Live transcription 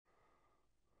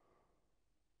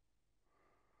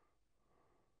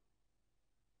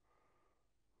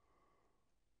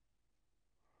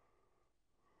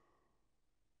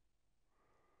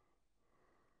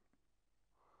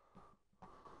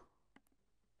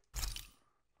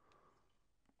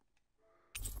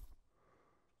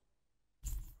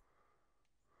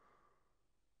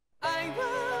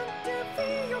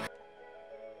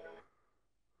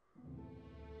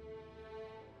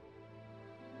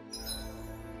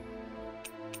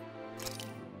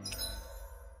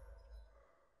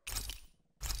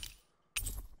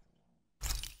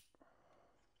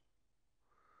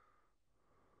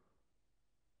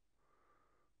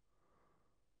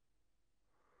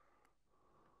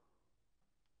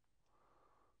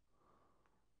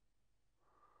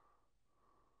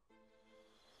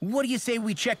What do you say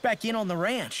we check back in on the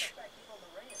ranch?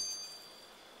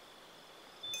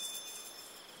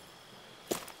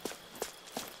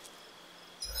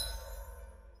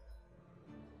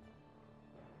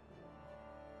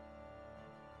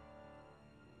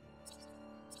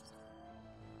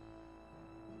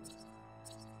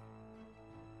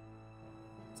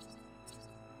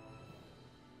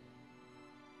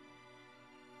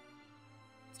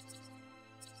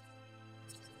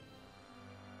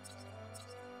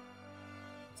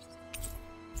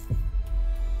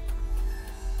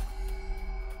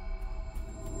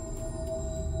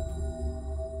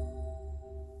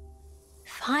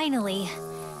 Finally.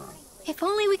 If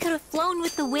only we could have flown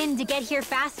with the wind to get here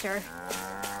faster.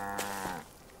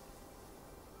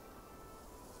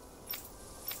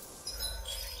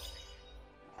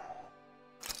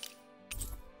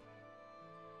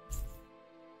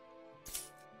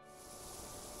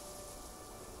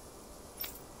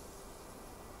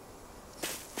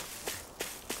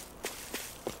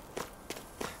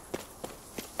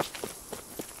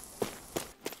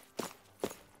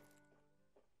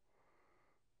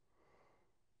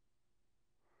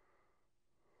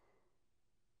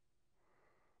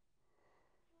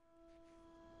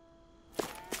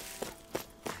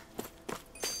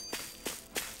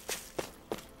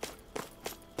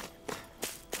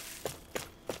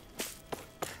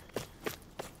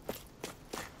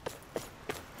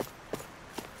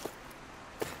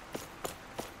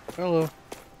 Hello.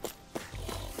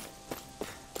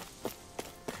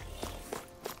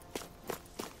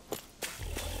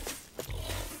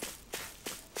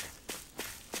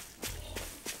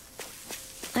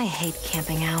 I hate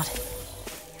camping out.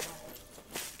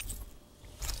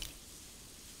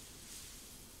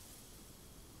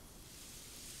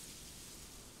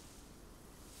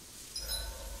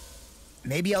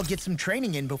 Maybe I'll get some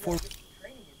training in before...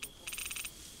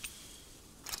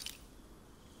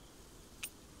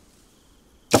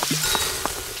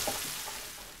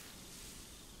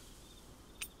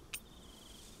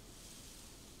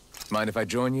 Mind if I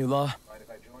join you, Law?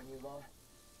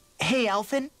 Hey,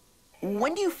 Alphen.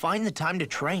 When do you find the time to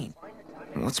train?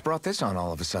 What's brought this on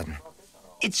all of a sudden?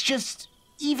 It's just,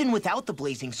 even without the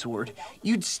blazing sword,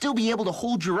 you'd still be able to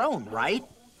hold your own, right?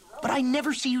 But I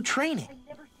never see you training.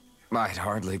 I'd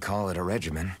hardly call it a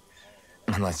regimen.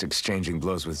 Unless exchanging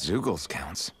blows with Zeugles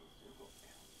counts.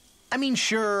 I mean,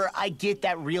 sure, I get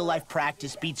that real-life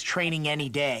practice beats training any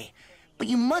day. But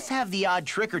you must have the odd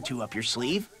trick or two up your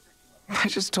sleeve. I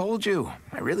just told you.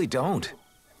 I really don't.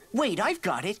 Wait, I've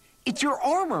got it. It's your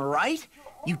armor, right?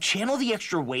 You channel the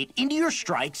extra weight into your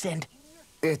strikes and...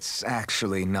 It's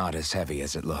actually not as heavy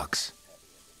as it looks.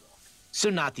 So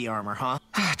not the armor, huh?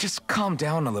 Just calm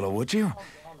down a little, would you?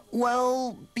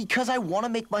 Well, because I want to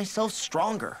make myself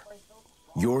stronger.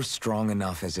 You're strong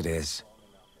enough as it is.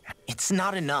 It's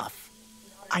not enough.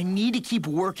 I need to keep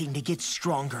working to get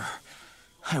stronger.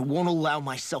 I won't allow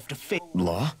myself to fail.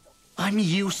 Law? I'm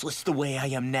useless the way I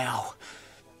am now.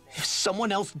 If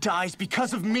someone else dies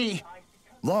because of me...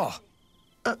 Law!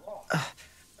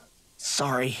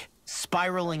 Sorry.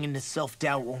 Spiraling into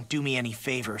self-doubt won't do me any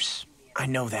favors. I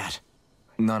know that.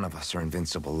 None of us are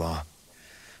invincible, Law.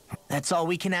 That's all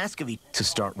we can ask of you. To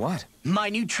start what? My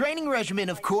new training regimen,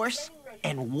 of course.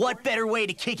 And what better way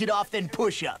to kick it off than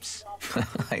push-ups?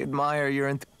 I admire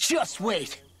your Just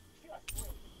wait.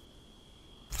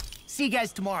 See you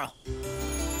guys tomorrow.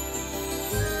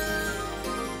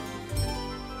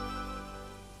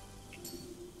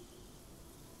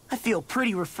 I feel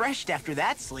pretty refreshed after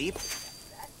that sleep.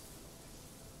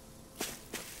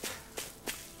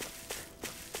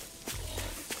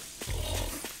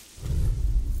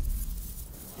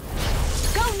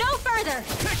 Go no further!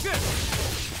 Take this!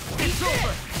 It's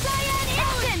over! Cyan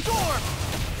instant! Storm!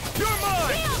 You're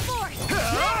mine! Gale force! Go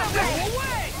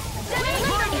away!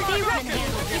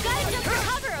 You gotta just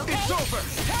recover, okay? It's over!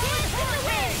 Dance in the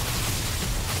wind!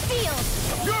 Field!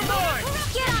 You're mine!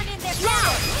 Get on in there!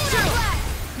 Now! Blast!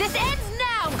 This ends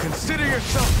now! Consider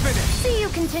yourself finished! See you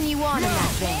continue on in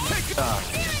that vein.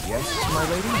 Yes, my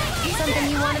lady?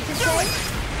 Something you wanted to say?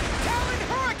 Talon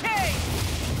Hurricane!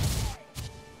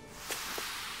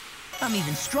 I'm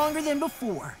even stronger than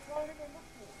before.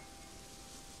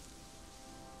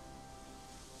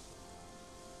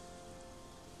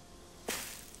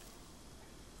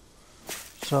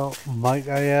 So, might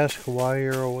I ask why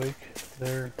you're awake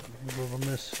there, little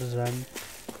Miss Zen?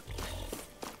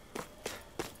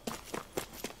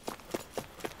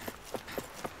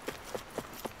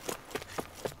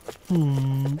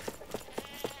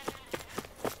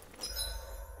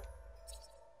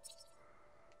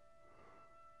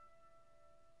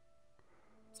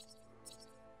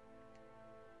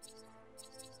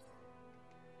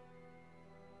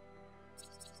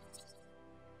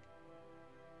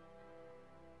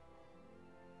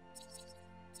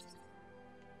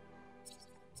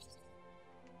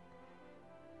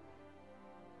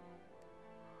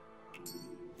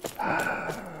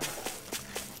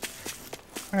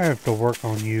 I have to work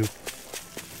on you.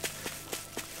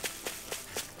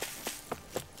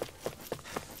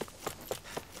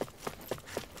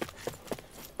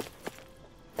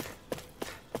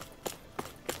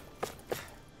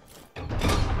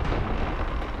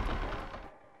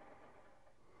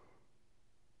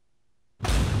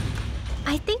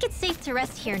 I think it's safe to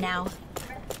rest here now.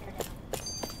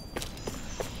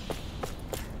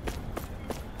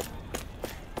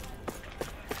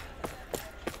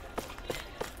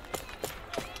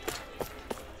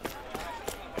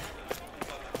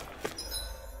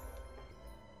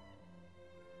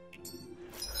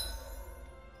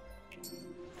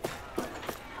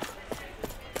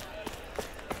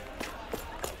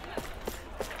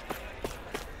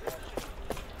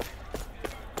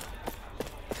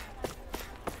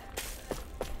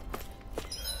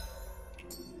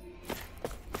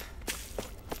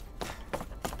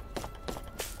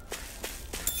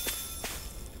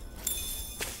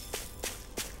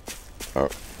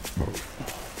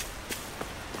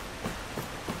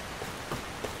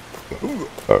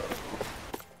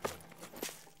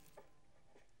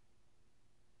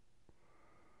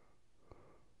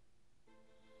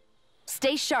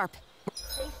 Stay sharp.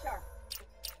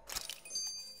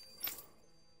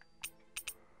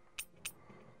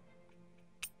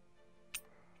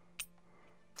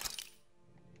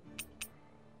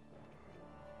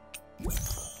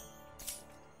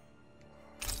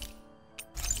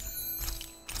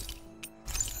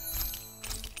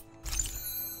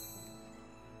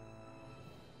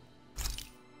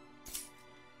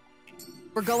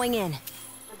 We're going in.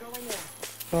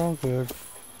 All good.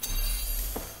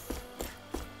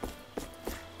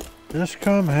 Just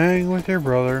come hang with your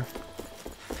brother.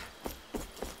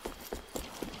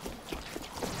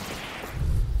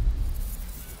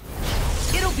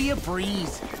 It'll be a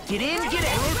breeze. Get in, get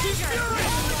out.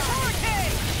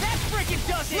 Hurricane! That frickin'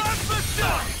 does it! Let's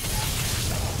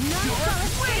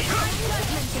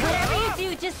Whatever you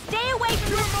do, just stay away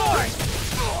from the force!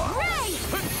 Ray!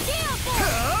 Gale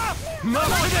force! Not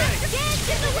today! Dance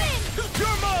in the wind!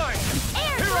 You're mine!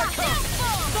 Air Here I drop! come!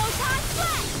 Photon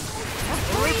flash!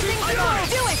 Freezing storm!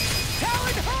 Do it!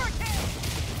 Talon hurricane!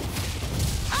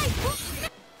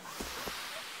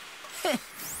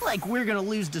 Like we're gonna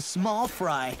lose to Small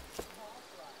Fry.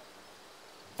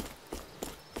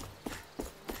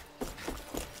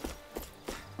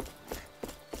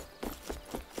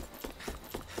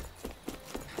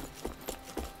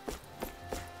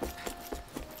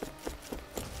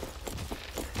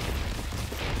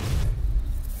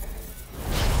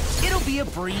 It'll be a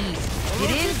breeze. Get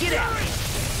in, get out.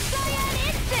 Cyan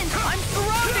instant! I'm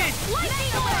surrounded!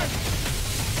 Lightning orb!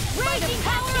 Raging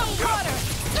power of water!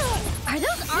 Are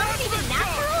those arms even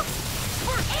natural?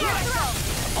 Air throw!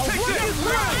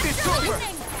 It's over! Do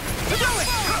it!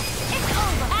 It's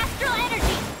over! Astral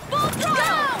energy! Full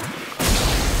throttle!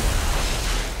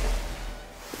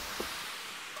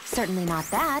 Certainly not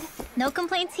bad. No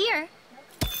complaints here.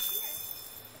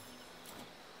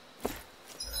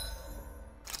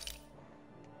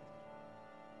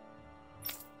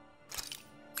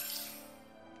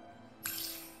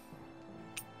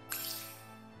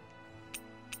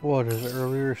 What is it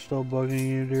earlier still bugging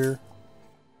you, dear?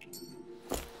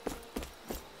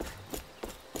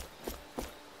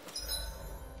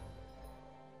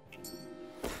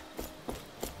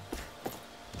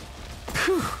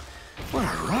 Phew, what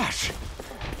a rush.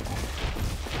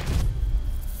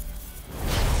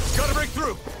 Gotta break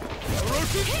through!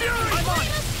 Orochi's Fury! I'm on!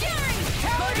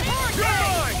 Talon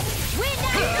hurricane! Wind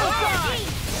Alpha! energy!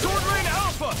 Sword Rain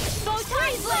Alpha! Photon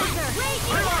laser! Raging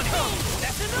I'm on! hurricane!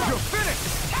 That's enough! You're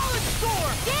finished! Talon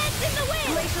Storm! Dance in the wind!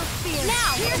 Glacial spear. Now,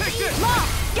 here's Take the this! lock!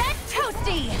 Get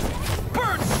toasty!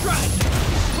 Bird Strike!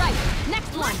 Right.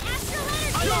 Next one. Astral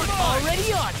energy! I'm on! Already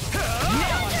on.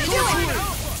 Do it!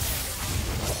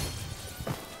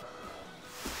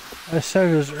 I said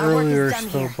it was Our work is earlier done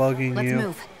still here. bugging Let's you.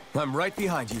 move. I'm right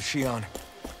behind you, Shion.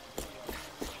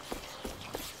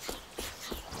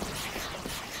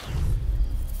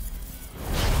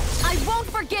 I won't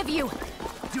forgive you.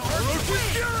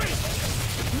 Orochi's Fury!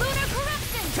 Lunar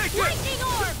corruption! Take this! Lightning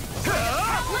orb!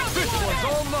 This one's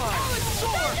all mine!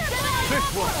 This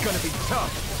one's gonna be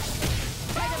tough!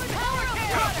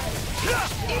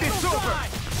 It's over!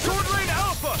 Sword Rain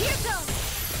Alpha! Here goes!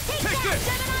 Take that, this!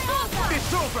 Gemini Alpha!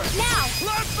 It's over! Now!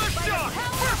 Plasma Shock!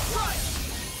 First strike!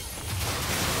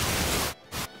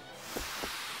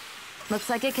 Looks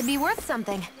like it could be worth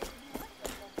something.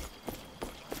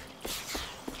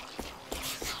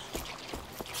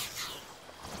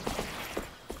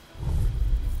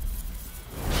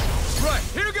 Right,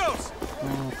 here goes!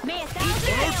 May a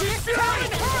thousand Orochi's Fury!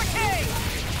 Hurricane!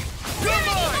 You're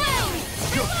mine!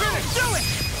 You're finished! Do it!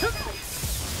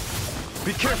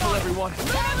 Be careful, everyone.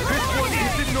 This one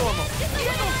isn't normal.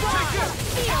 Take it!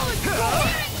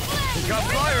 He got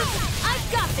fired! I've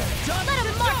got this! Let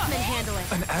a marksman handle it!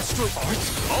 An astral art?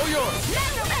 All yours!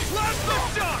 Blast the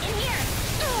shot! In here.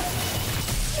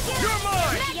 You're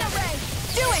mine!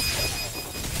 Do it!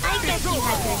 I guess you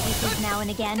have your uses now and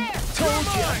again. Told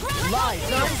you,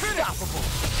 lies are unstoppable.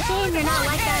 Shame you're not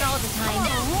like that all the time.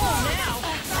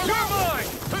 You're mine!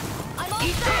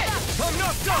 I'm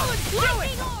not done! Do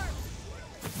it!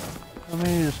 I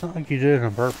mean, it's not like you did it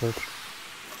on purpose.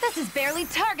 This is barely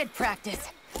target practice.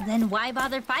 Then why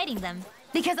bother fighting them?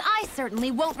 Because I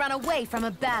certainly won't run away from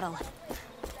a battle.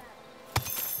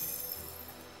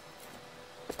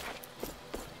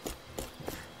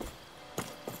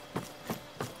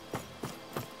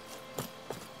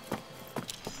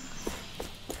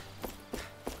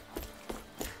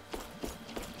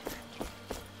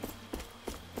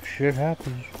 Shit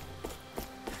happens.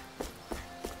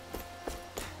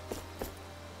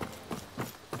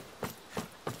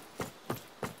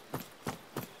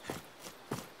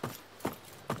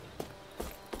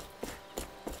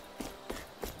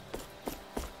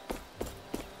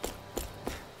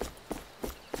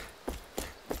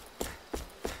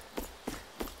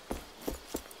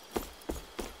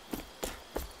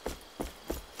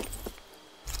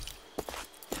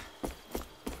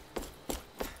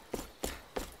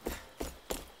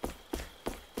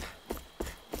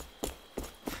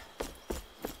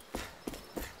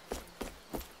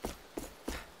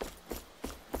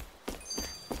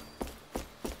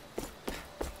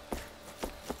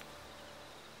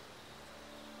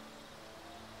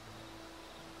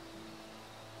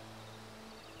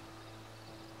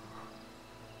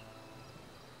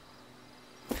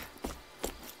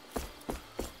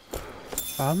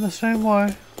 I'm the same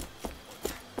way.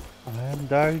 I am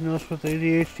diagnosed with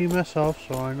ADHD myself,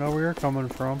 so I know where you're coming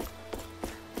from.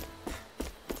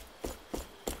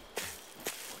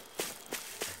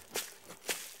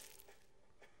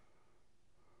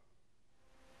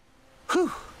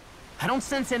 Whew. I don't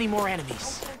sense any more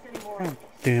enemies. Oh,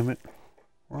 damn it.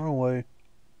 Wrong way.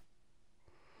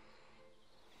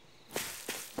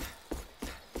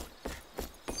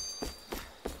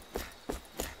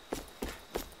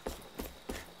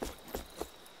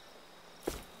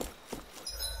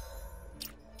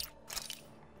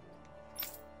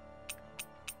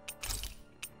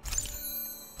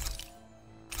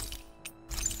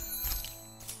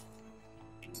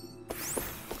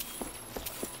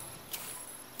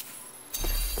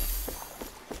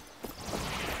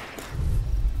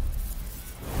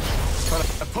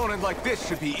 Opponent like this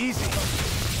should be easy.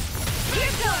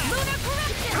 Here goes lunar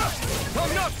corruption!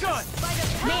 I'm not done!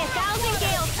 May 1,000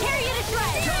 gales tear you to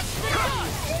shreds!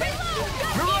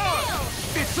 Hurrah!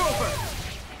 It's over!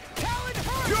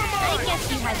 You're I mine! guess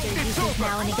you have your uses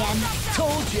now and again.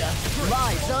 Told you,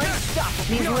 lies are unstoppable.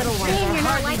 These little ones Shame are you're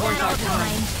not hardly like worth that all our the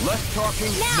time. time. Less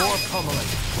talking, more pummeling.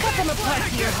 Cut them apart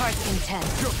to your heart's content.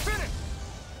 You're finished!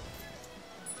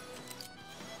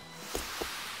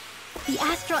 The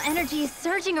astral energy is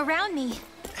surging around me.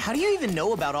 How do you even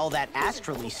know about all that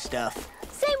astrally stuff?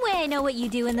 Same way I know what you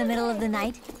do in the middle of the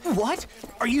night. What?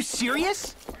 Are you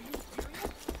serious?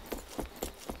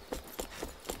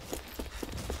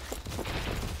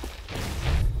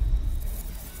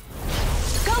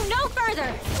 Go no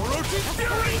further! Orochi's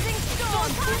Fury!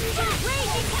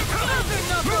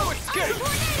 No escape!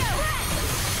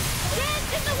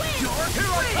 Dance in the wind! Here I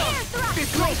come!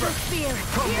 It's over! Spear.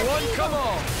 Come one, come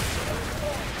all!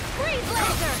 Freeze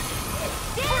laser!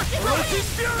 Dance in the Orochi's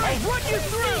wind! Fury! I'll run you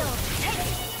through!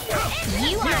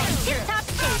 You are in tip-top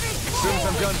shape! As soon as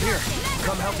I'm done here,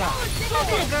 come help out. How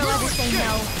could a girl ever say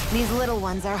no? These little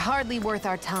ones are hardly worth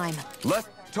our time. Less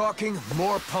talking,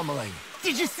 more pummeling.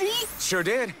 Did you see? Sure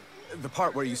did. The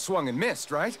part where you swung and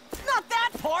missed, right? Not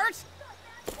that part!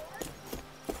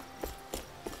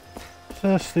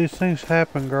 Sis, these things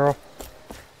happen, girl.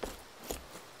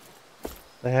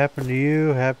 They happen to you,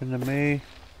 happen to me.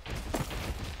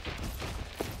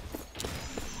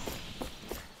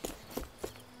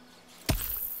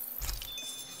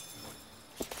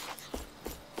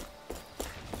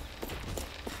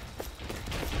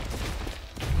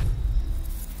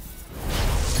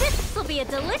 This will be a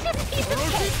delicious piece of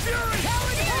cake! Fury!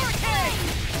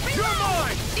 You're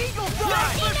mine! Eagle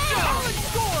Blast Fly! the shot!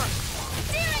 Score!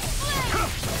 Searing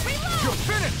flame! You're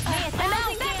finished! May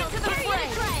 1,000 gales tear you to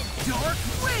shreds! Dark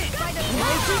Wind!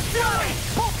 Orochi's Fury!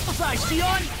 Bullseye,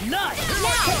 Shion! Nice!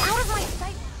 Now, get out of my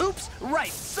sight. Oops,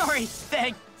 right. Sorry,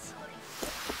 thanks.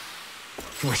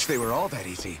 Wish they were all that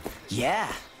easy.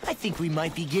 Yeah, I think we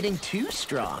might be getting too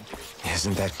strong.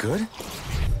 Isn't that good?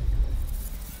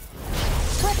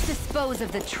 Let's dispose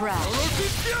of the trash. Hurricane!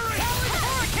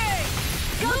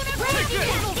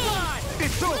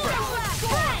 It's over!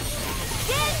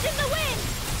 Dance in the wind!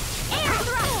 Air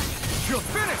thrust! You're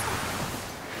finished!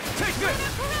 Take this!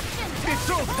 Corruption! It's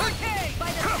over! Hurricane!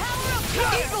 By the power of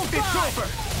Eagle It's Fly! over!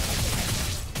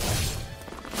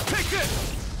 Take this!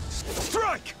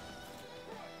 Strike!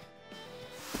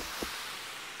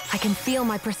 I can feel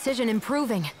my precision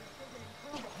improving.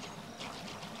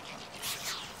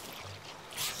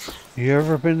 You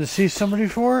ever been to see somebody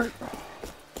for it?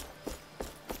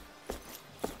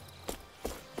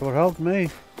 That's what helped me.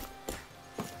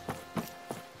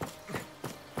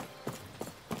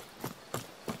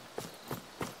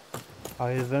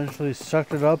 I eventually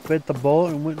sucked it up, bit the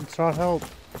bullet, and went and sought help.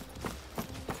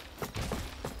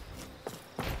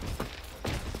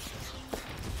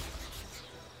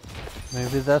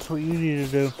 Maybe that's what you need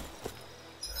to do.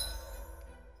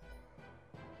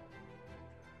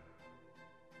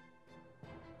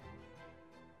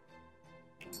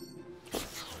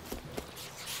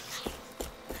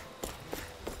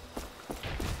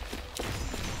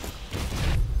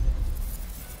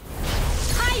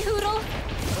 Hi, Hoodle!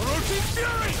 Orochi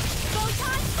Fury!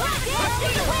 Photon Blast!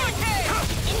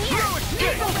 In here!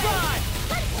 Eagle Fly!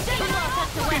 Let's shake off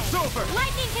us away! It's over!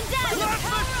 Lightning Condemn!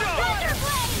 Plasma Shot! Thunder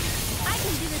Blade! I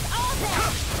can do this all day!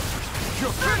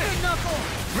 You're finished! Knuckle!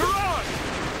 Mirage!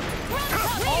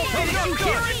 Did you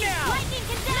hear it now? Lightning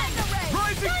Condemn!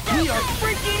 Rising! We are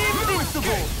freaking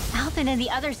invincible! Alvin and the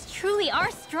others truly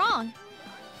are strong.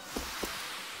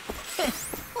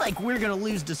 Like we're gonna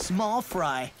lose to Small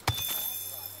Fry.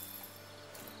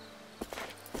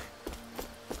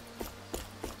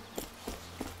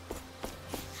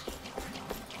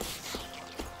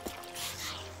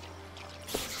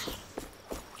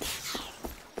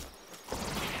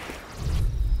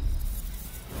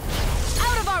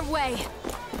 Out of our way!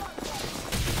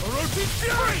 Orochi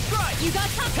Fury! You got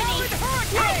company!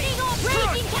 Lightning on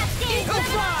Raging Cascade!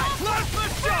 Plasma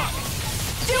Shot!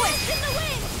 Do it! In the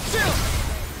wind!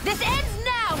 This ends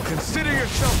now! Consider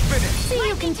yourself finished! See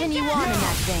you continue on in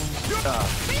that vein.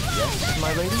 Yes,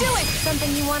 my lady? Do it!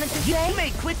 Something you wanted to say? You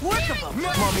made quick work of them.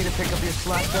 Want me to pick up your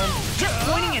slack then? Just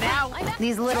pointing it out.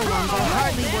 These little ones are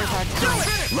hardly worth our time.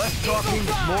 Less talking,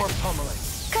 more pummeling.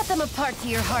 Cut them apart to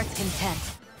your heart's content.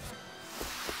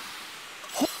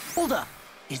 Hold up.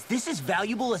 Is this as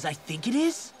valuable as I think it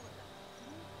is?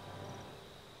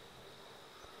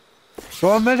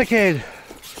 Go on Medicaid.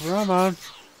 Come on.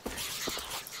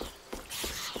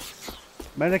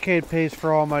 Medicaid pays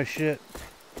for all my shit.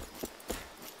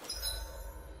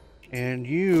 And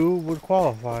you would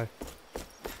qualify.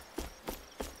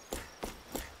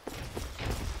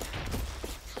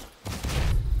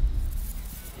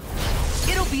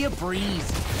 It'll be a breeze.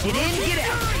 Get in, get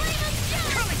out.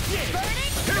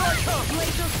 Here I come! Here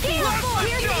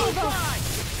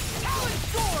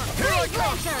Here I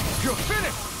come! You're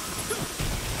finished!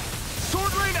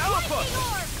 Sword Rain Alpha!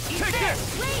 Take this!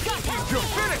 You're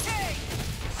finished!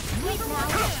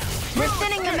 We're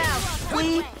thinning them out.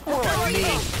 We or me?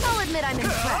 I'll admit I'm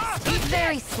impressed.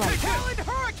 Very slight.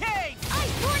 Hurricane!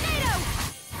 Ice Tornado!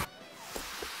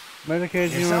 Medicaid, you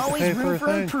There's don't have to always pay for room a for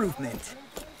thing. improvement.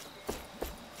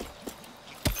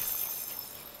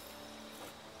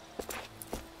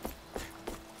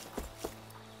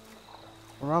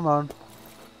 Come on.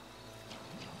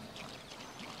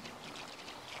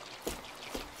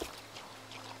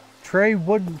 Trey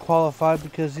wouldn't qualify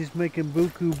because he's making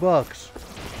buku bucks.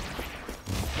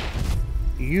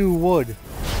 You would.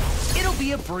 It'll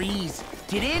be a breeze.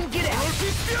 Get in, get out.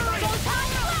 Orochi Fury!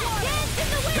 Dance in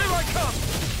the wind! Here I come!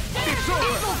 It's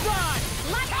over!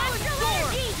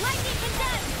 Lightning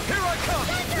Condemn! Here I come!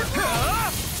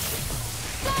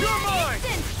 You're mine!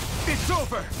 It's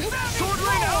over! Sword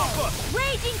Rain Alpha!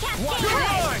 Raging Cascade! You're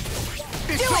mine!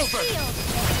 It's over! Shield!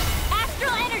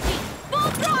 Astral Energy! Full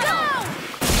throttle!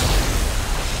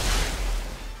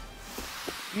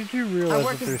 You do Our realize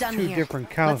work that is there's done two here. different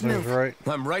Let's counselors, move. right?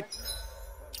 I'm right.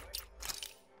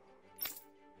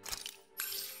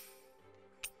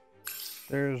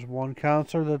 There's one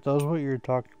counselor that does what you're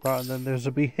talking about, and then there's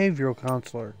a behavioral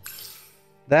counselor.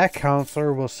 That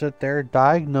counselor will sit there,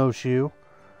 diagnose you,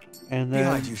 and then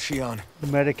Behind you, Shion.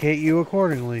 medicate you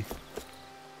accordingly.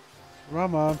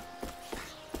 Come on.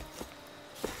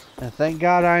 And thank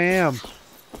God I am.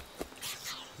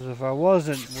 Because if I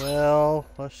wasn't, well,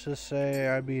 let's just say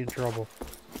I'd be in trouble.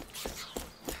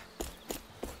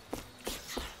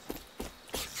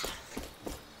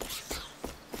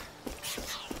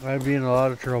 I'd be in a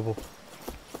lot of trouble.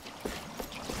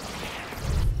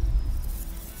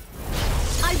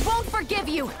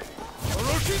 you!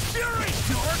 Orochi's Fury!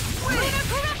 Dark Wind! Lunar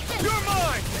corruption! You're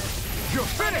mine! You're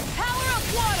finished! Power of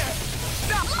water!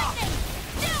 Lightning!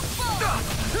 Downfall!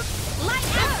 Light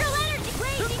astral energy!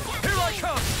 Raging cascade! Here I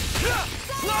come!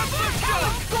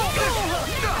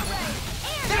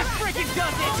 That freaking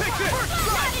does it! Take this!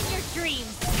 Not in your dreams!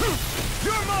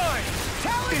 You're mine!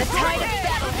 The tide of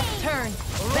battle has turned.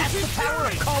 That's the power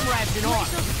of comrades in arms.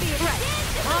 Right.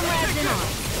 Comrades in arms.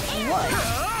 What?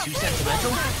 Too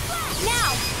sentimental?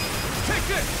 Now! Take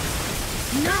this!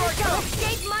 None shall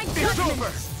escape my It's judgment! over!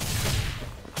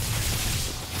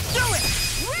 Do it!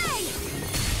 Ray!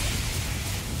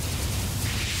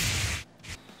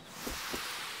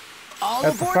 All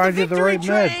Have to aboard find the you the victory right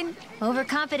med. train!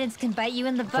 Overconfidence can bite you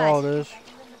in the That's all butt. it is.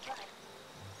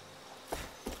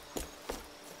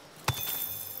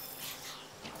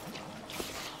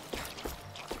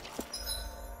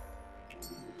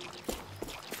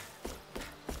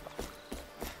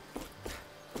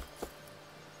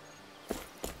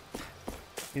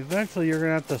 Eventually, you're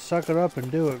gonna have to suck it up and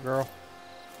do it, girl.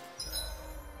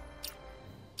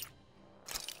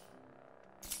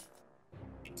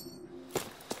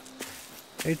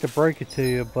 Hate to break it to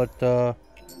you, but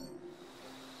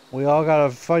we all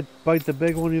gotta bite the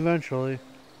big one eventually.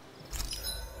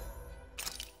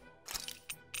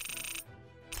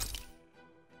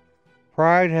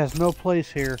 Pride has no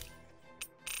place here.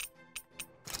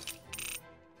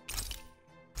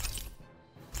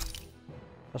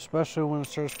 Especially when it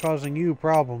starts causing you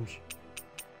problems.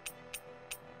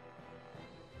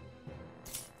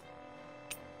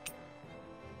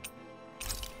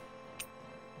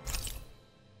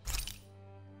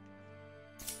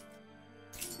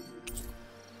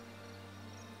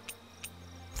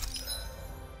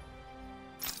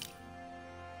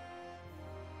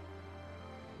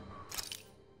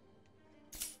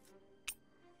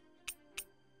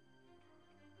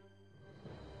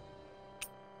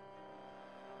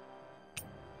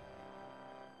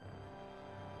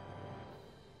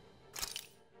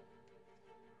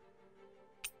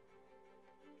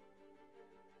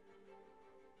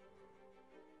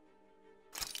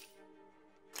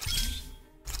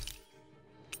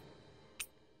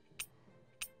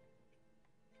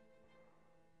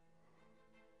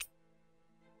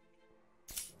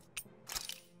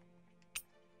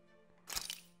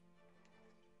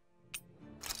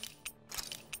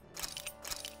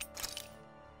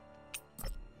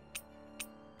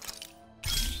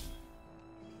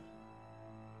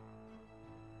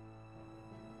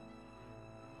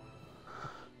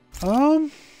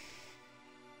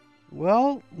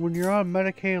 Well, when you're on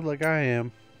Medicaid like I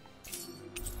am,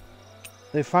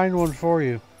 they find one for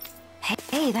you.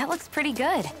 Hey, that looks pretty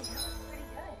good.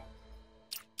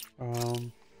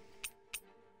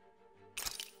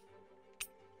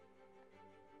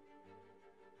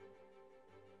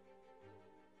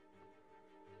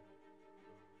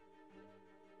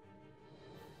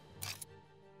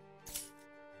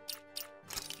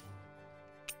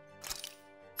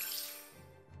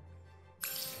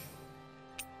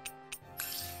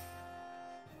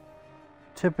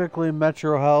 Typically,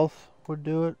 Metro Health would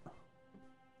do it.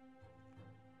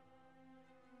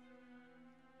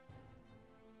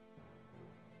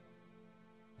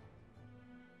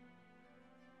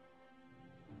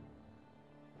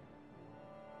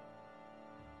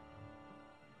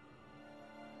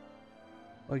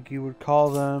 Like, you would call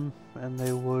them and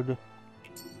they would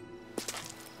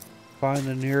find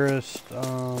the nearest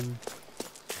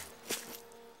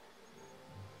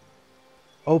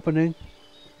opening,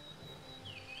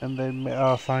 and they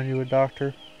find you a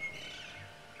doctor.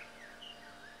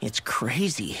 It's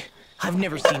crazy. I've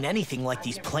never seen anything like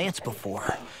these plants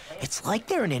before. It's like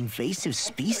they're an invasive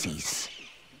species.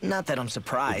 Not that I'm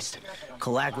surprised.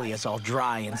 Calaglia's all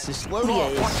dry and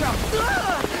Cyslodia is... Watch out! The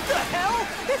hell?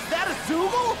 Is that a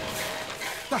Zoogle?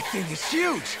 That thing is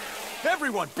huge!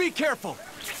 Everyone, be careful!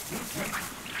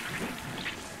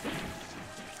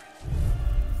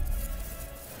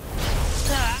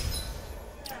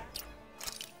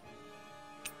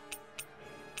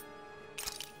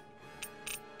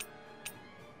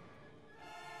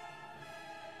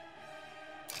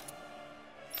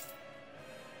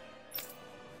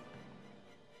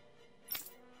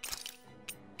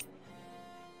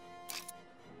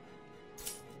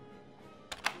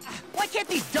 Why can't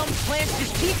these dumb plants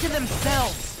just keep to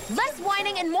themselves? Less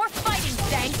whining and more fighting,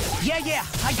 Stank! Yeah,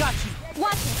 I got you.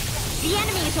 Watch it! The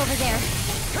enemy is over there!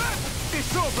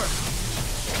 It's over!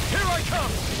 Here I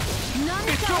come! None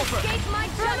It's shall over. escape my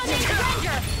judgment!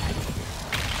 Ranger!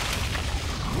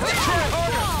 Try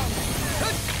harder!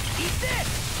 Eat this!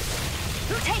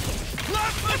 Take it!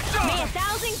 Blast the May sun!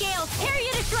 1,000 gales tear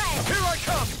you to shreds! Here I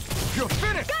come! You're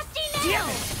finished! Gusty Damn nail!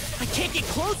 it! I can't get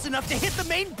close enough to hit the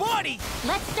main body!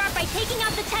 Let's start by taking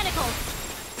out the tentacles.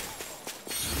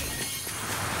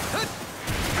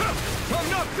 I'm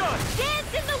not done!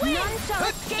 Dance in the wind! None shall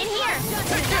escape in here!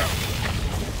 Take this!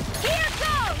 Here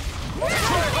goes!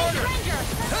 Try harder! Ranger!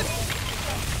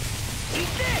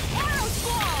 Eat this! Arrow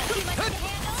squall! Too much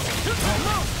to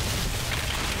handle? Almost!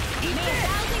 May a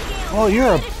thousand gales Oh, you're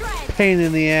tear a you to shreds. pain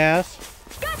in the ass.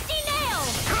 Gusty nail!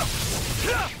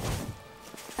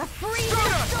 A freezing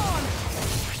Strata! storm!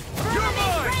 You're Vermine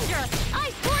mine! Ranger!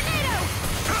 Ice tornado!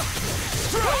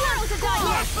 Strike! Arrows of darkness!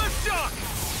 Blast the shock!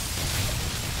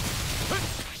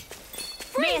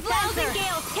 May a thousand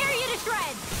gales tear you to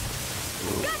shreds!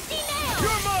 Gusty nail!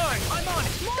 You're mine! I'm on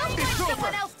it! More It's like over.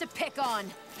 someone else to pick on!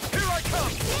 Here I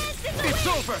come! Dance in the It's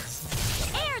wind! over!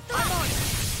 Air thrust!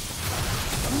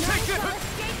 None Take it! shall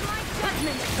escape my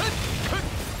judgment!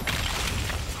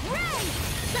 Ray!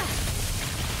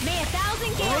 May a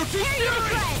thousand gales Orochi tear you to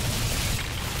Fury!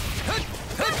 shreds!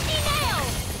 Gusty nail!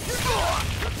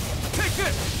 Take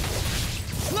this!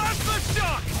 Blast the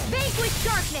shock! Vanquish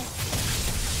darkness!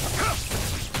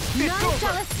 It's None over!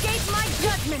 shall escape my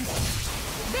judgment!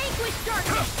 Vanquish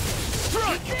darkness!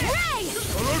 Strike! Ray!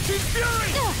 Orochi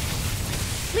Fury!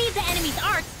 Leave the enemy's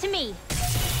arts to me!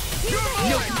 You're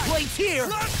No mine! complaints here!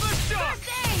 Blast the shock! First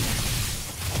aid!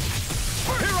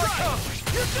 Here I come!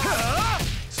 May a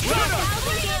Strata!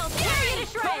 thousand gales tear you to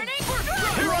shreds!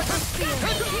 Here I come!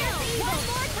 One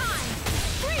more time!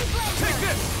 Freeze Take laser!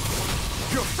 this!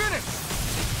 You're finished!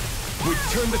 We've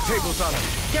turned the tables on him.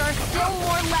 There are still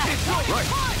more left. Right.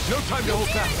 No time to hold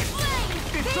back.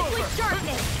 It's Vanquish over.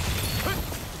 darkness!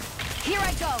 Here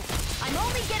I go. I'm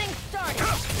only getting started.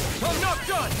 I'm not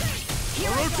done! Here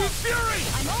I Orochi go. Fury!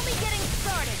 I'm only getting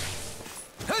started.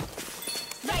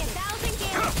 May a thousand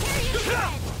gales tear you to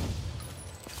shreds!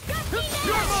 Gusty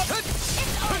You're nail! mine!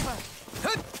 It's over!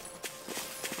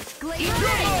 Glacier You're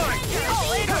Ray. mine!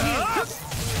 Oh, it's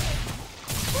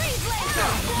Freeze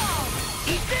laser! Wall!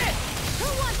 Eat this! Who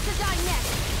wants to die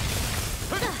next?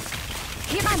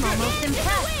 Here, I'm almost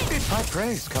impressed. High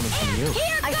praise coming from you.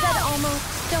 Here I goes! said almost.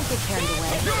 Don't get carried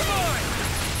away. You're mine!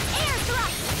 Air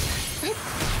thrust!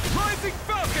 Rising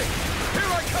Falcon!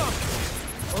 Here I come!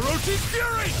 Orochi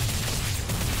Fury!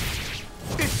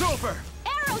 It's over!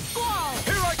 Arrow squall!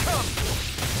 Here I come!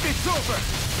 It's over!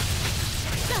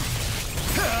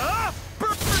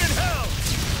 Burn in hell!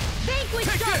 Vanquish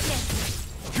Take darkness!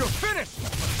 this! You're finished!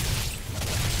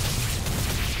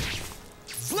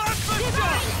 Blast the Divine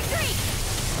shock! streak!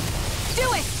 Do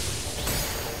it!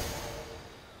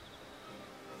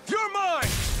 You're mine!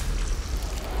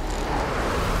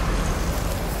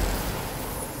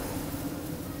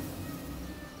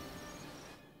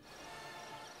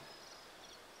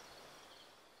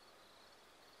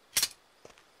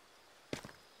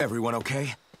 Everyone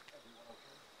okay?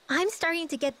 I'm starting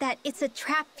to get that it's a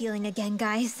trap feeling again,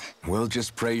 guys. We'll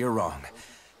just pray you're wrong.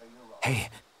 Hey,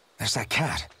 there's that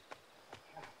cat.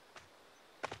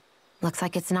 Looks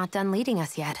like it's not done leading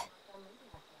us yet.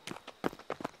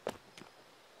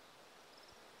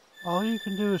 All you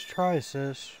can do is try,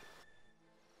 sis.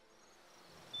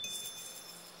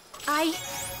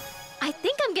 I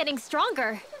think I'm getting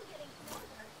stronger.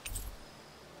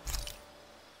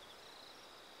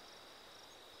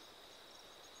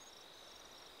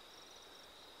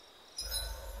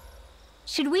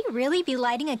 Should we really be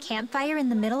lighting a campfire in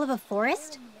the middle of a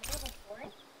forest?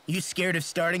 You scared of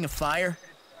starting a fire?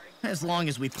 As long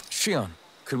as we... Shion,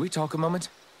 could we talk a moment?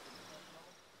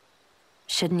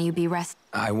 Shouldn't you be rest?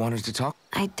 I wanted to talk.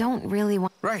 I don't really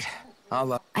want... Right.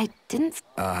 I'll, I didn't...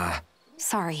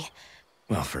 Sorry.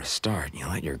 well, for a start, you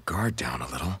let your guard down a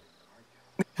little.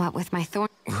 What with my thorn?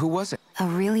 Who was it? A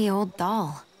really old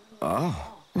doll.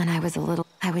 Oh, When I was a little,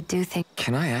 I would do things...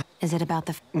 can I ask? Is it about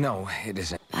the... No, it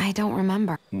isn't. I don't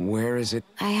remember. Where is it?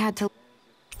 I had to...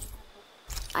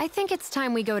 I think it's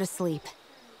time we go to sleep.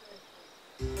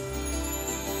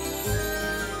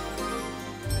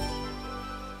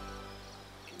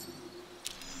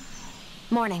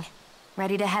 Morning.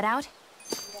 Ready to head out?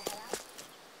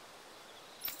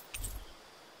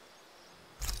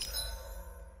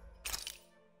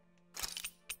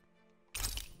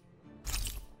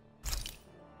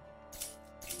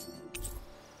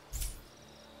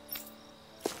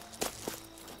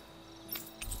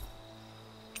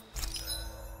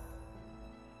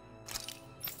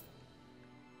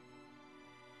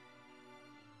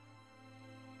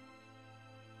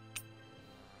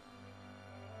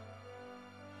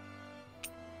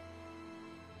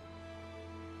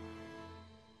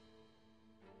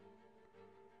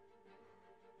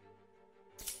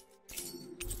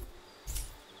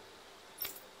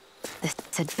 This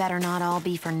had better not all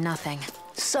be for nothing.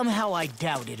 Somehow I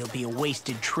doubt it'll be a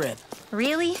wasted trip.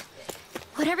 Really?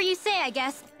 Whatever you say, I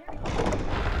guess.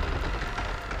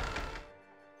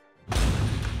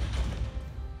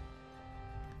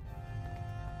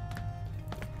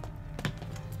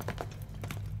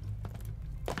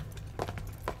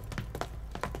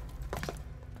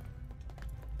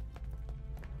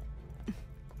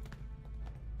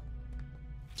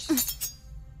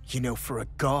 You know, for a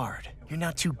guard, you're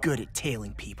not too good at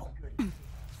tailing people.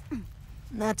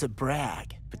 Not to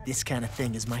brag, but this kind of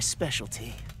thing is my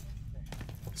specialty.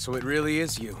 So it really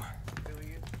is you.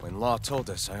 When Law told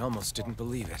us, I almost didn't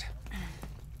believe it.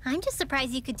 I'm just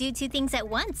surprised you could do two things at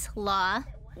once, Law.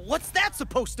 What's that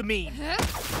supposed to mean?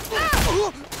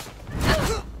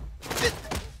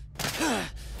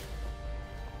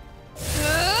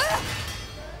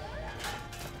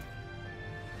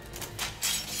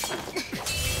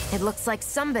 It looks like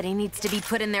somebody needs to be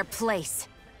put in their place.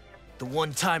 The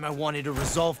one time I wanted to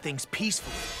resolve things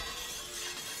peacefully.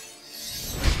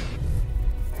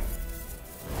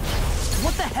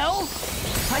 What the hell?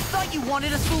 I thought you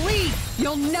wanted us to leave!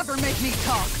 You'll never make me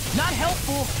talk. Not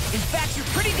helpful. In fact, you're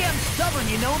pretty damn stubborn,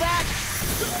 you know that?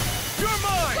 You're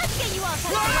mine! Let's get you all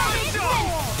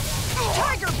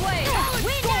Tiger Blade!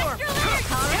 Wind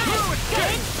Astrolert!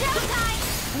 It's showtime!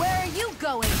 Where are you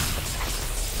going?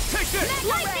 Take this!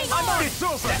 Lightning I'm on! Orb! It's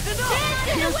over!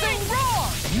 Piercing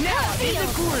Roar! Now, in the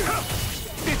groove!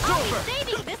 It's I'll over! be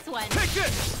saving this one! Take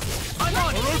this! I'm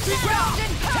on! Lightning Ground!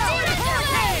 Power!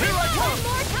 Here I come! One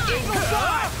more time! Eagle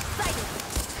Dive!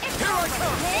 Here I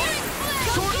come!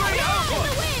 Sword Rain Alpha!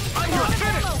 I'm your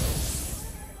finish!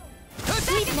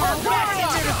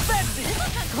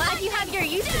 Glad you have your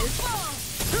uses.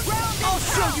 I'll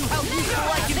show you how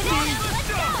useful I can be!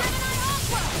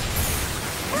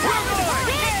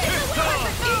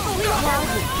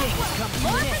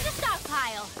 More for the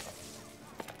stockpile.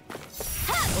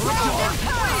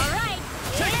 All right.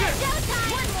 Take this! Showtime.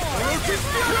 One more.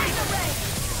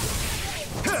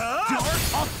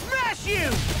 I'll smash you!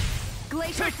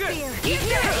 Glacial Take this! Spear!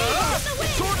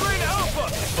 Sword Rain Alpha!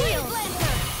 Steel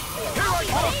Blender. Here I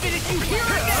come! I'll finish you here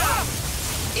and now!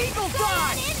 Eagle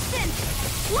Dawn. Instant.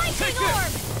 Lightning Take this.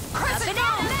 Orb. Crescent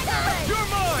Mega Ray. You're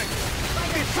mine!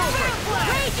 It's over!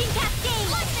 Raging Cascade.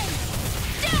 Lightning.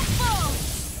 Deathfall.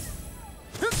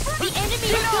 The enemy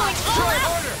is going all Try out.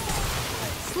 harder!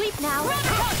 Sleep now.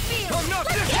 I'm not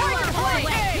this Tiger way!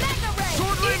 Blade. Mega Ray.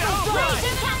 Sword Rain Alpha!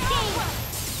 Raging Cascade.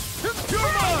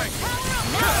 You're mine!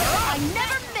 I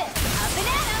never miss. A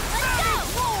banana. Let's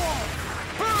go.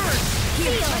 Burn!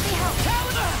 Heal. Let me help.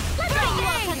 Let's get you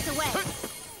all tucked away.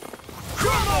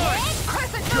 Come on!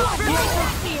 Crescent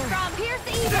From Pierce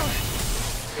Evil.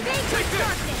 Take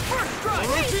this! First strike!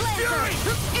 Roach's Fury!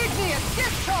 Igneous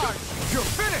Discharge! You're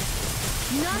finished!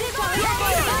 You're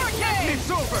mine! It's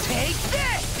over! Take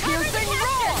this! Piercing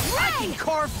Roar! I can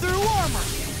carve through armor!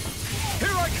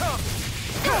 Here I come!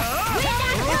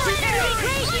 Roach's Fury!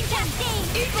 Raging Cascade!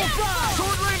 Eagle Drive!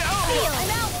 Sword Rain Alpha!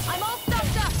 I'm out! I'm all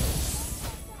stuffed up!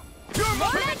 You're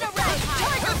mine! Mega Ray!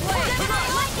 Tiger Blade!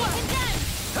 Lightning Condemned!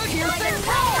 Piercing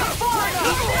Roar!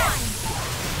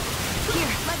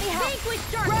 Here, let me help! Vanquish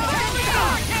Darkness!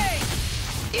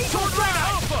 Sword Rain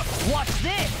Alpha! Watch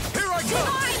this! Here I come!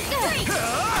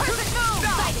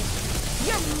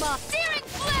 You're muffed! Searing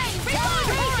Flame!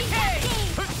 Raging Cascade!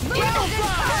 Eagle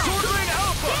Drive! Sword Rain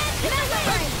Alpha!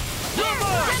 You're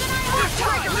mine!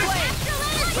 Tiger Blade!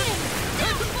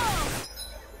 Deathfall!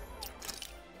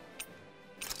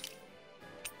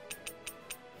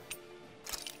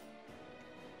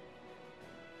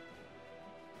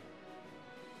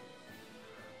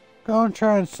 Go and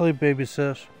try and sleep, baby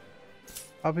sis.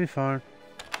 I'll be fine.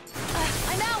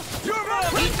 I'm out! You're mine!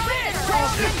 Eat this!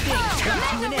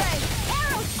 Mega Ray!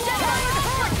 Arrow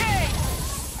Hurricane!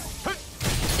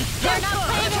 They're not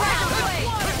playing around!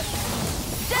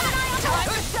 Gemini time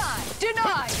to shine!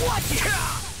 Denied! Watch it!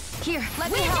 Here, let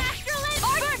me Wind help. Astrolith!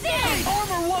 Arctic!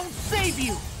 Armor won't save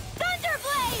you!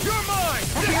 Thunderblade! You're mine!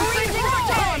 Piercing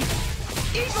Roar!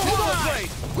 Eagle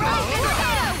Blade!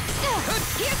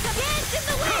 Here comes Dance in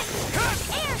the Wind!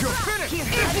 Air You're Drop! finished!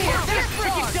 Igneous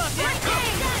Discharge!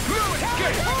 No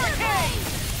escape! Hurricane!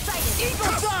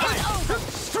 Eagle Drive!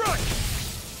 Strike!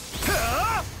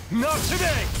 Not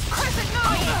today! Crescent Moon!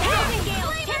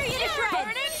 Nightingale! Tear you to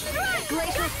shreds!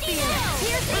 Glacial Spear!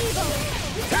 Pierce Evil!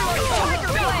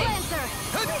 Tiger Blade! Lancer!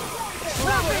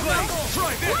 Sword Blade!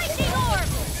 Try this! Lightning Orb!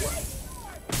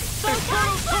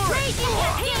 Infernal Sword! Raging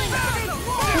Healing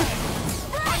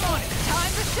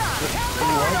Time to shine!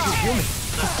 Why did you heal me?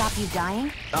 To stop you dying?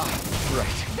 Ah,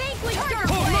 right. Vanquish Hold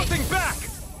Darkblade! nothing back!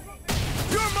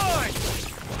 You're mine!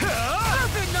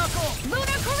 Serpent Knuckle!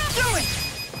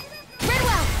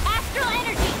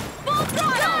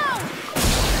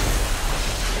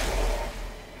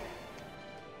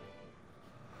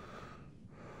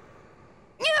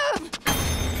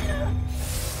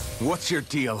 What's your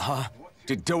deal, huh?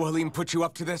 Did Dohalim put you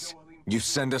up to this? You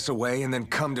send us away and then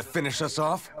come to finish us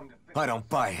off? I don't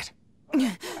buy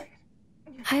it.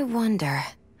 I wonder.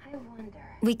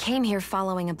 We came here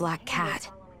following a black cat.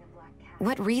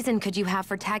 What reason could you have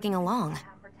for tagging along?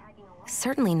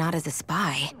 Certainly not as a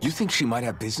spy. You think she might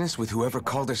have business with whoever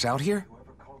called us out here?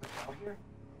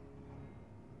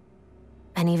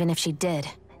 And even if she did,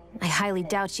 I highly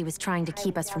doubt she was trying to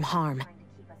keep us from harm.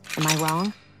 Am I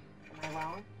wrong?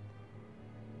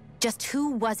 Just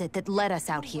who was it that led us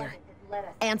out here?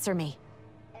 Answer me.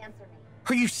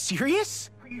 Are you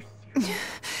serious?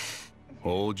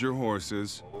 Hold your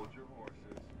horses.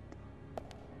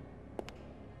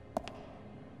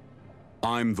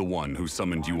 I'm the one who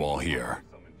summoned you all here.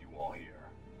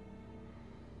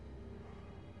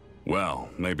 Well,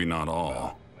 maybe not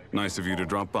all. Nice of you to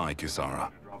drop by, Kisara.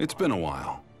 It's been a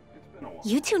while.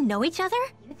 You two know each other?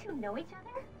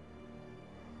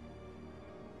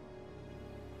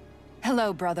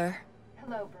 Hello, brother.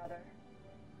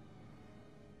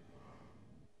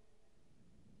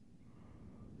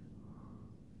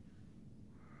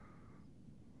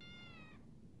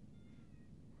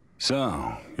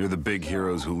 So, you're the big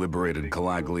heroes who liberated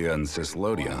Calaglia and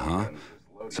Cislodia, huh?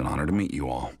 It's an honor to meet you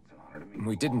all.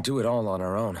 We didn't do it all on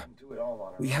our own.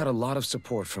 We had a lot of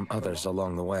support from others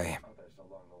along the way.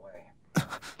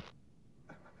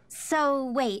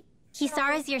 So, wait.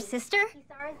 Kisara's your sister?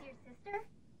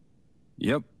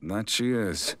 Yep, that she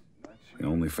is. The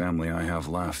only family I have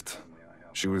left.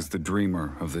 She was the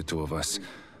dreamer of the two of us,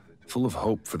 full of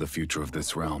hope for the future of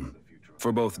this realm,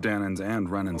 for both Dahnans and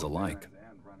Renans alike.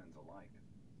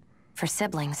 For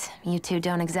siblings, you two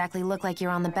don't exactly look like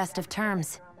you're on the best of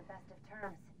terms.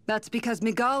 That's because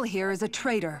Miguel here is a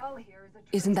traitor.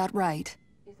 Isn't that right?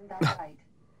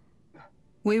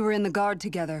 We were in the Guard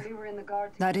together.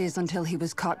 That is, until he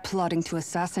was caught plotting to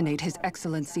assassinate His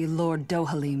Excellency Lord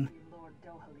Dohalim.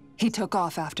 He took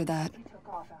off after that.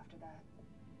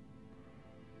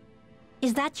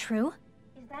 Is that true?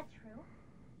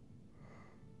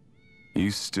 You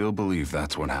still believe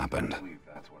that's what happened?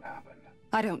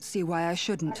 I don't see why I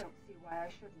shouldn't.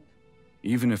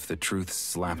 Even if the truth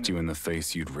slapped you in the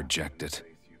face, you'd reject it.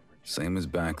 Same as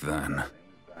back then.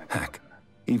 Heck,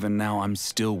 even now I'm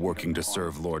still working to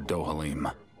serve Lord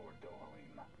Dohalim.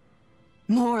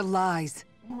 More lies.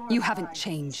 You haven't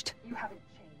changed.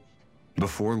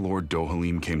 Before Lord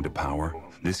Dohalim came to power,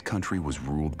 this country was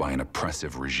ruled by an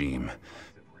oppressive regime.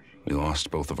 We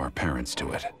lost both of our parents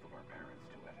to it.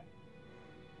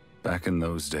 Back in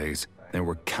those days, there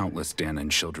were countless Dahnan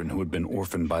children who had been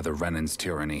orphaned by the Renan's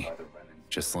tyranny,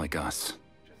 just like us.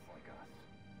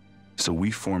 So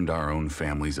we formed our own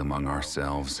families among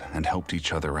ourselves and helped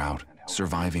each other out,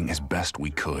 surviving as best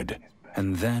we could.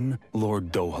 And then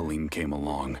Lord Dohalim came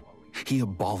along. He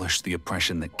abolished the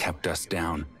oppression that kept us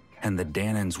down, and the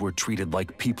Dahnans were treated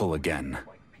like people again.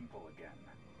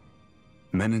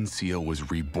 Menancia was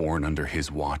reborn under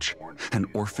his watch, and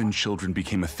orphaned children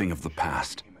became a thing of the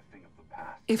past.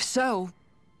 If so,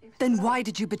 then why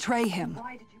did you betray him?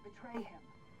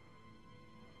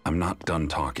 I'm not done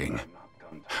talking.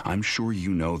 I'm sure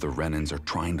you know the Renans are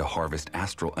trying to harvest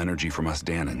astral energy from us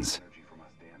Dahnans.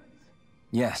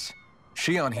 Yes.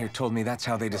 Shion here told me that's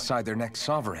how they decide their next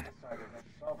sovereign.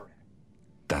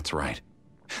 That's right.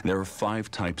 There are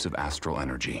 5 types of astral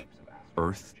energy.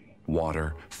 Earth,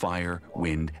 water, fire,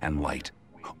 wind, and light.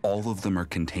 All of them are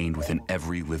contained within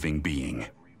every living being.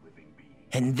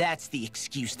 And that's the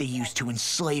excuse they use to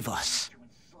enslave us.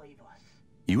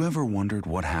 You ever wondered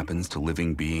what happens to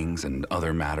living beings and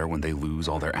other matter when they lose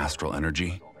all their astral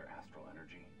energy?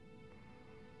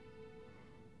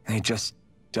 They just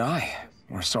die,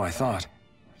 or so I thought.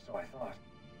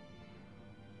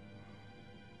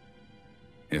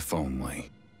 If only.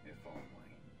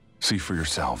 See for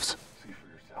yourselves.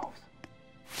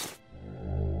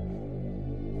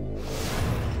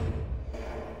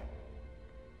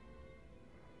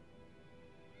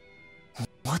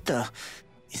 What the...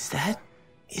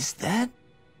 Is that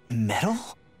metal?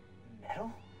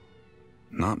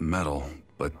 Not metal,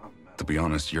 but to be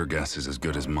honest, your guess is as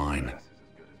good as mine.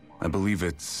 I believe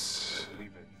it's...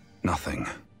 nothing.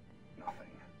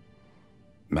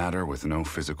 Matter with no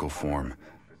physical form.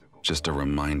 Just a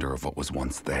reminder of what was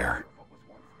once there.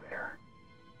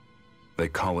 They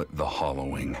call it the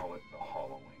hollowing.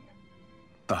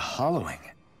 The hollowing?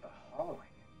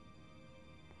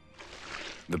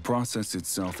 The process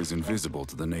itself is invisible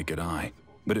to the naked eye,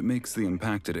 but it makes the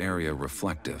impacted area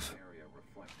reflective.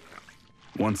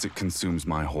 Once it consumes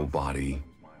my whole body,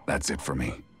 that's it for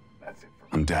me.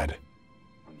 I'm dead.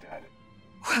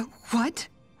 What?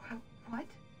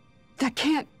 That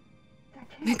can't...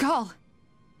 Miguel,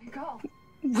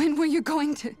 When were you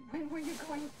going to?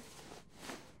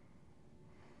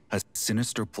 A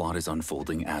sinister plot is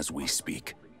unfolding as we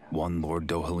speak. One Lord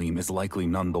Dohalim is likely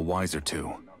none the wiser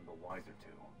to.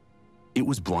 It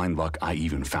was blind luck I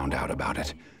even found out about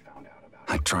it.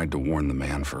 I tried to warn the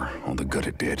man for all the good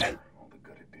it did.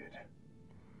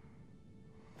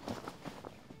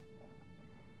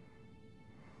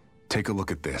 Take a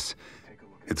look at this.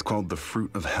 It's called the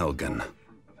Fruit of Helgen.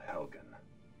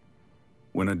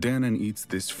 When a Dahnan eats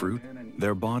this fruit,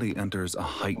 their body enters a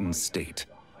heightened state,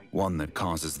 one that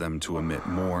causes them to emit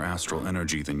more astral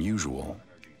energy than usual.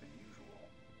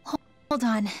 Hold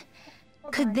on.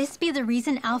 Could this be the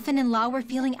reason Alphen and Law were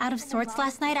feeling out of sorts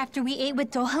last night after we ate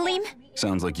with Dohalim?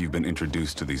 Sounds like you've been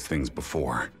introduced to these things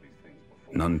before.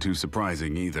 None too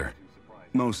surprising either.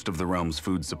 Most of the realm's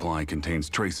food supply contains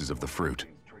traces of the fruit.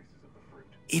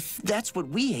 If that's what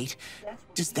we ate,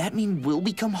 does that mean we'll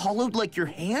become hollowed like your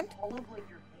hand?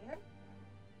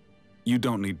 You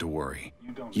don't need to worry.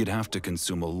 You'd have to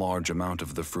consume a large amount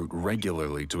of the fruit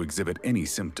regularly to exhibit any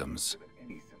symptoms.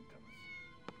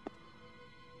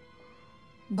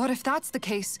 But if that's the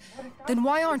case, then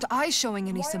why aren't I showing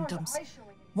any symptoms?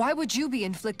 Why would you be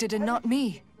inflicted and not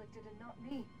me?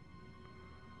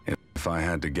 If I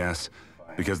had to guess,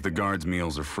 because the guards'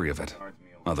 meals are free of it.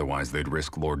 Otherwise, they'd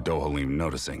risk Lord Dohalim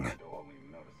noticing.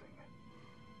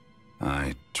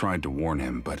 I tried to warn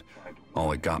him, but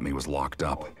all it got me was locked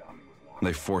up.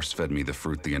 They force-fed me the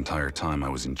fruit the entire time I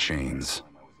was in chains.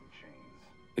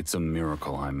 It's a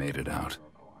miracle I made it out.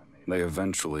 They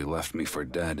eventually left me for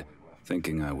dead,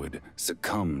 thinking I would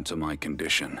succumb to my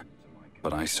condition.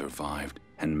 But I survived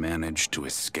and managed to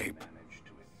escape.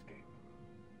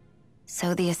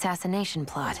 So the assassination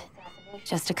plot,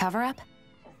 just a cover-up?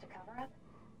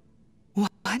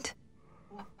 What?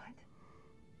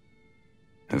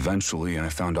 Eventually, I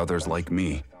found others like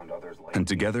me, and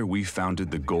together we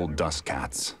founded the Gold Dust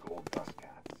Cats.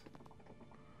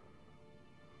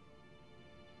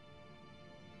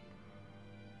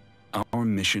 Our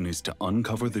mission is to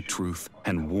uncover the truth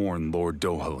and warn Lord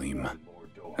Dohalim.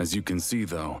 As you can see,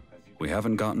 though, we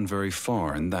haven't gotten very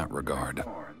far in that regard.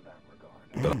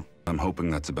 But I'm hoping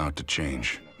that's about to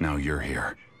change, now you're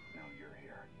here.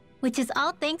 Which is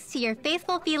all thanks to your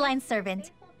faithful feline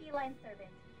servant.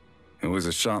 It was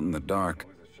a shot in the dark,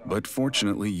 but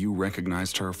fortunately you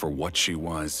recognized her for what she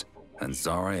was, and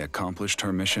Zare accomplished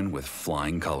her mission with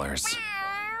flying colors.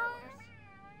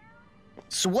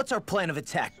 So what's our plan of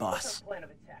attack, boss?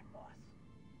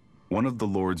 One of the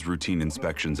Lord's routine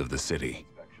inspections of the city.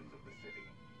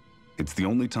 It's the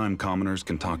only time commoners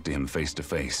can talk to him face to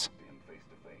face.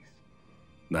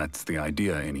 That's the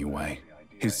idea, anyway.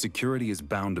 His security is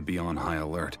bound to be on high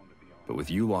alert, but with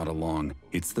you lot along,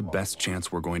 it's the best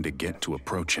chance we're going to get to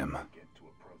approach him.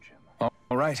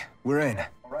 All right, we're in.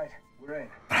 But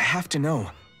I have to know,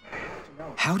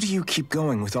 how do you keep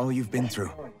going with all you've been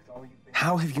through?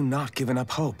 How have you not given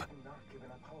up hope?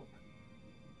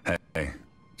 Hey,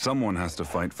 someone has to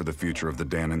fight for the future of the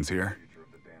Dahnans here.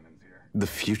 The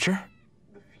future?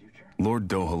 Lord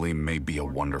Dohalim may be a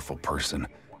wonderful person,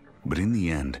 but in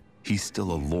the end, he's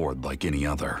still a lord like any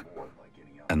other.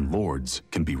 And lords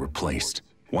can be replaced.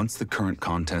 Once the current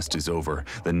contest is over,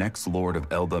 the next lord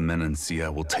of Elda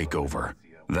Menancia will take over.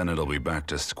 Then it'll be back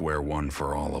to square one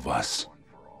for all of us.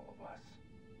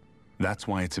 That's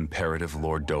why it's imperative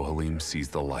Lord Dohalim sees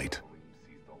the light.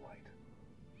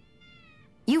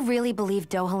 You really believe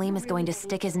Dohalim is going to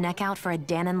stick his neck out for a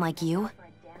Dahnan like you?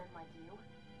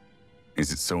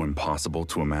 Is it so impossible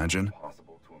to imagine?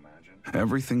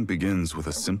 Everything begins with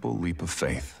a simple leap of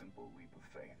faith.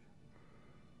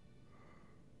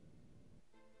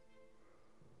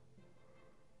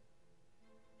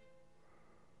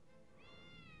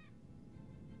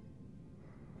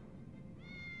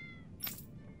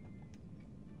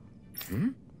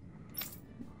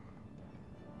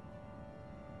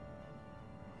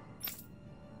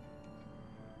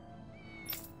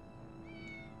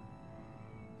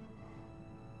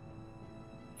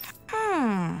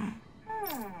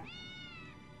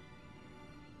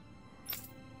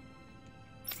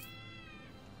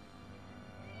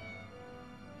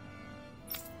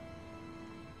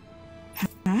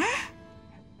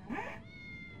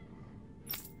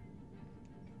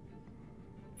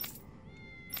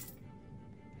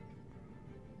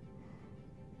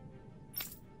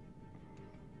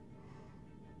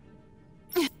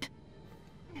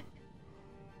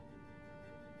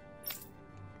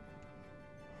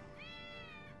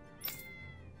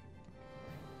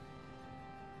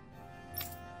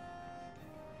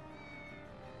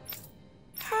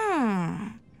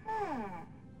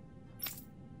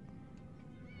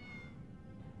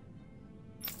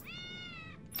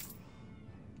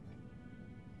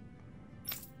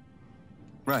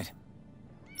 Right.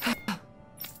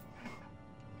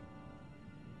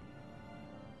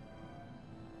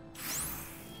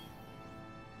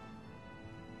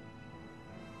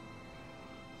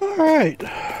 Alright.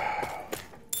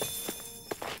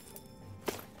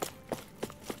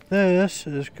 This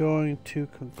is going to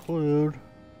conclude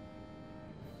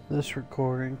this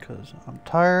recording because I'm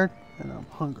tired and I'm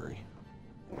hungry.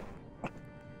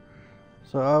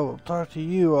 So I will talk to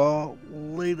you all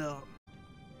later.